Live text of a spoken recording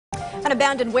An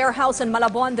abandoned warehouse in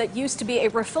Malabon that used to be a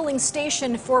refilling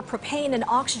station for propane and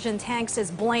oxygen tanks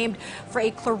is blamed for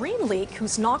a chlorine leak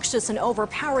whose noxious and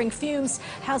overpowering fumes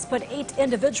has put 8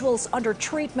 individuals under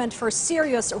treatment for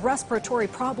serious respiratory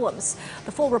problems.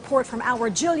 The full report from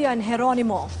our Jillian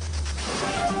Geronimo.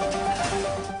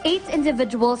 8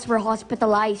 individuals were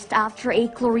hospitalized after a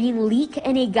chlorine leak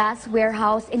in a gas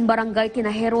warehouse in Barangay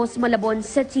Tinajeros, Malabon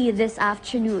City this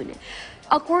afternoon.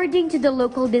 According to the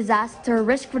local Disaster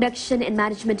Risk Reduction and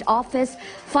Management Office,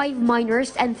 5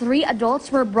 minors and 3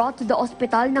 adults were brought to the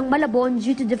hospital ng Malabon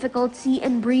due to difficulty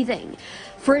in breathing.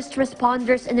 First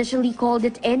responders initially called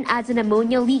it in as an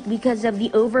ammonia leak because of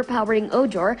the overpowering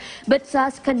odor, but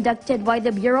tests conducted by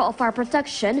the Bureau of Fire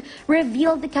Protection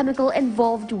revealed the chemical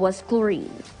involved was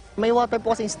chlorine. May water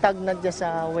po kasing stagnant dyan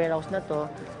sa warehouse na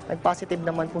to. Nag-positive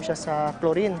naman po siya sa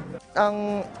chlorine.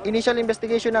 Ang initial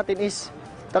investigation natin is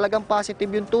talagang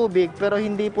positive yung tubig, pero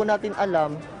hindi po natin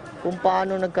alam kung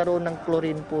paano nagkaroon ng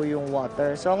chlorine po yung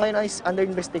water. So ngayon is under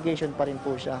investigation pa rin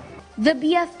po siya. The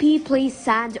BFP placed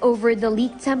sand over the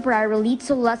leak temporarily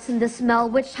to lessen the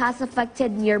smell, which has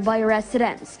affected nearby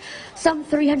residents. Some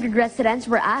 300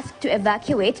 residents were asked to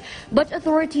evacuate, but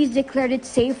authorities declared it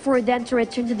safe for them to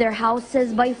return to their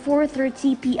houses by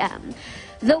 4:30 p.m.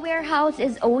 The warehouse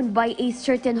is owned by a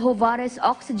certain Hovares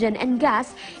Oxygen and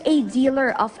Gas, a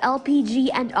dealer of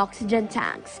LPG and oxygen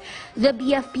tanks. The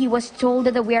BFP was told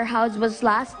that the warehouse was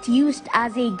last used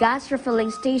as a gas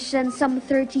refilling station some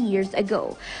 30 years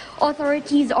ago.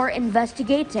 Authorities are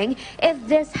investigating if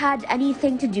this had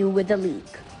anything to do with the leak.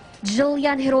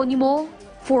 Jillian Geronimo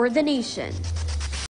for The Nation.